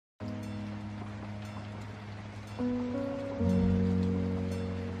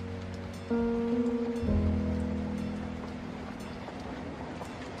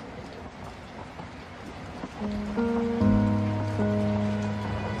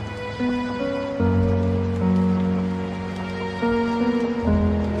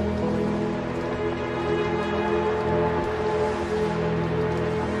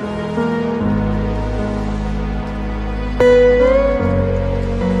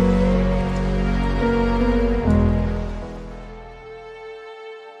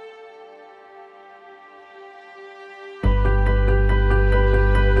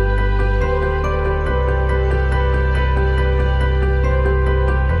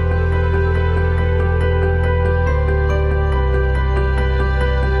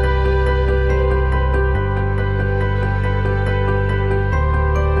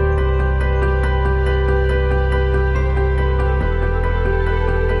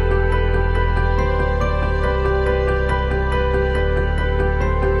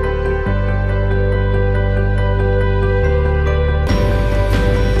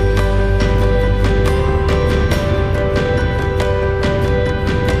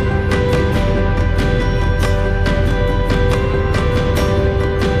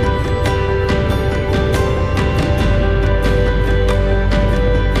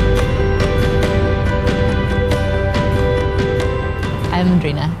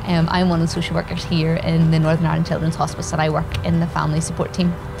I'm one of the social workers here in the Northern Ireland Children's Hospice, and I work in the family support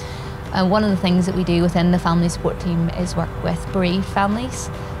team. One of the things that we do within the family support team is work with bereaved families.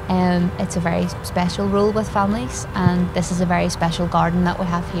 It's a very special role with families, and this is a very special garden that we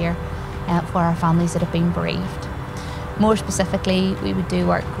have here for our families that have been bereaved. More specifically, we would do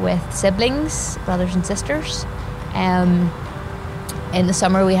work with siblings, brothers and sisters. In the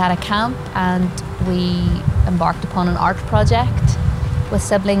summer we had a camp and we embarked upon an art project with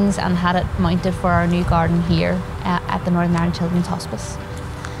siblings and had it mounted for our new garden here at the Northern Ireland Children's Hospice.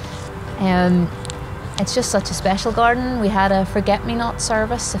 It's just such a special garden. We had a forget-me-not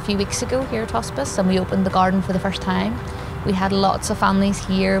service a few weeks ago here at Hospice, and we opened the garden for the first time. We had lots of families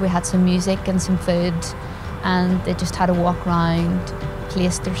here. We had some music and some food, and they just had a walk around,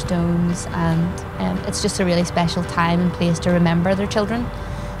 placed their stones, and it's just a really special time and place to remember their children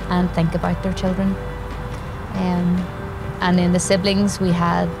and think about their children. And then the siblings, we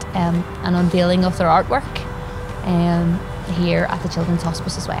had an unveiling of their artwork here at the Children's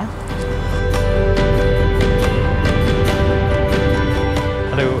Hospice as well.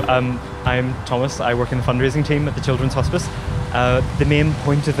 Hello, I'm Thomas. I work in the fundraising team at the Children's Hospice. The main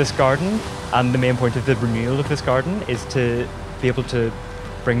point of this garden and the main point of the renewal of this garden is to be able to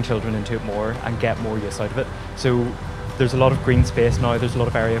bring children into it more and get more use out of it. So there's a lot of green space now, there's a lot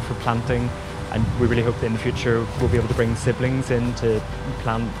of area for planting, and we really hope that in the future we'll be able to bring siblings in to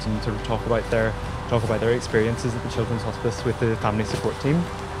plant and sort of talk about their experiences at the Children's Hospice with the family support team.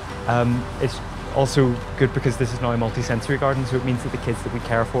 It's also good because this is now a multi-sensory garden, so it means that the kids that we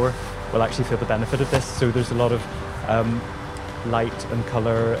care for will actually feel the benefit of this. So there's a lot of light and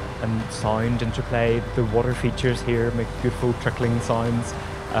colour and sound interplay. The water features here make beautiful trickling sounds.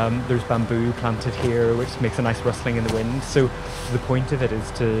 There's bamboo planted here which makes a nice rustling in the wind. So the point of it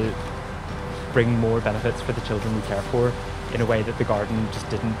is to bring more benefits for the children we care for in a way that the garden just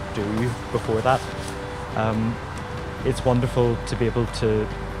didn't do before that. It's wonderful to be able to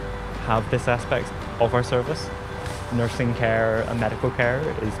have this aspect of our service. Nursing care and medical care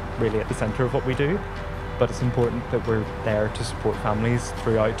is really at the centre of what we do, but it's important that we're there to support families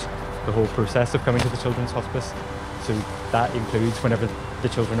throughout the whole process of coming to the Children's Hospice. So that includes whenever the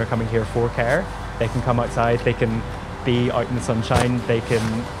children are coming here for care, they can come outside, they can be out in the sunshine, they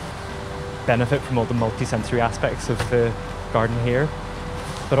can benefit from all the multi-sensory aspects of the garden here.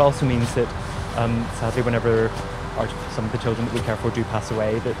 But it also means that sadly whenever some of the children that we care for do pass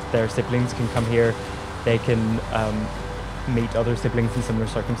away, that their siblings can come here, they can meet other siblings in similar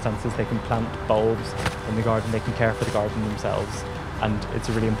circumstances, they can plant bulbs in the garden, they can care for the garden themselves, and it's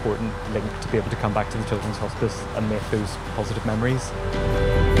a really important link to be able to come back to the Children's Hospice and make those positive memories.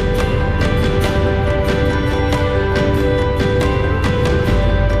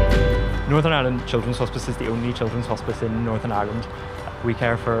 Northern Ireland Children's Hospice is the only children's hospice in Northern Ireland. We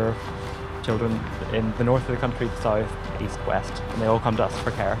care for children in the north of the country, the south, east, west, and they all come to us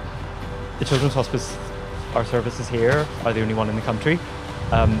for care. The Children's Hospice, our services here are the only one in the country.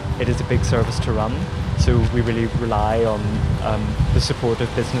 It is a big service to run, so we really rely on the support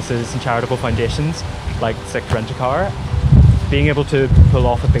of businesses and charitable foundations like Sixt Rent-A-Car. Being able to pull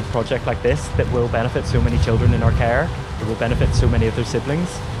off a big project like this that will benefit so many children in our care, it will benefit so many of their siblings,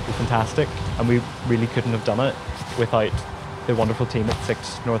 is fantastic, and we really couldn't have done it without the wonderful team at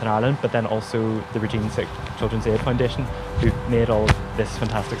Sixt Northern Ireland, but then also the Regine Sixt Children's Aid Foundation, who've made all this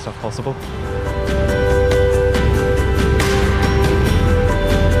fantastic stuff possible.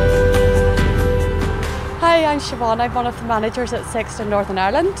 Hi, I'm Siobhan. I'm one of the managers at Sixt in Northern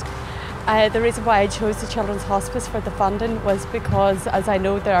Ireland. The reason why I chose the Children's Hospice for the funding was because, as I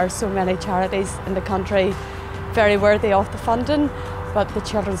know, there are so many charities in the country very worthy of the funding, but the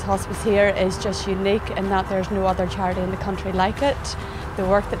Children's Hospice here is just unique in that there's no other charity in the country like it. The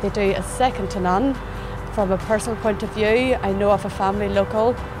work that they do is second to none. From a personal point of view, I know of a family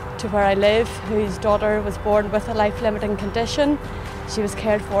local to where I live whose daughter was born with a life-limiting condition. She was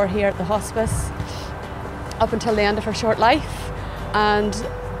cared for here at the hospice up until the end of her short life, and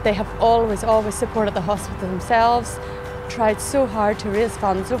they have always supported the hospice themselves, tried so hard to raise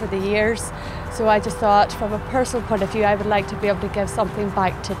funds over the years. So I just thought, from a personal point of view, I would like to be able to give something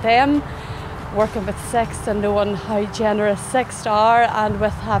back to them. Working with Sixt and knowing how generous Sixt are, and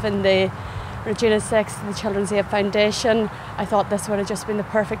with having the Regine Sixt and the Children's Aid Foundation, I thought this would have just been the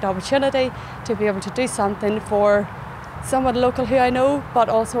perfect opportunity to be able to do something for someone local who I know, but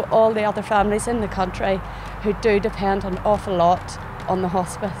also all the other families in the country who do depend an awful lot on the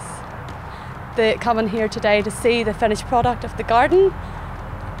hospice. Coming here today to see the finished product of the garden,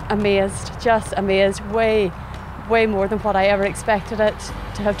 amazed, just amazed, way more than what I ever expected it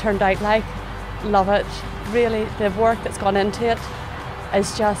to have turned out like. Love it. Really, the work that's gone into it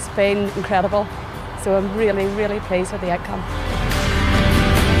has just been incredible. So I'm really pleased with the outcome.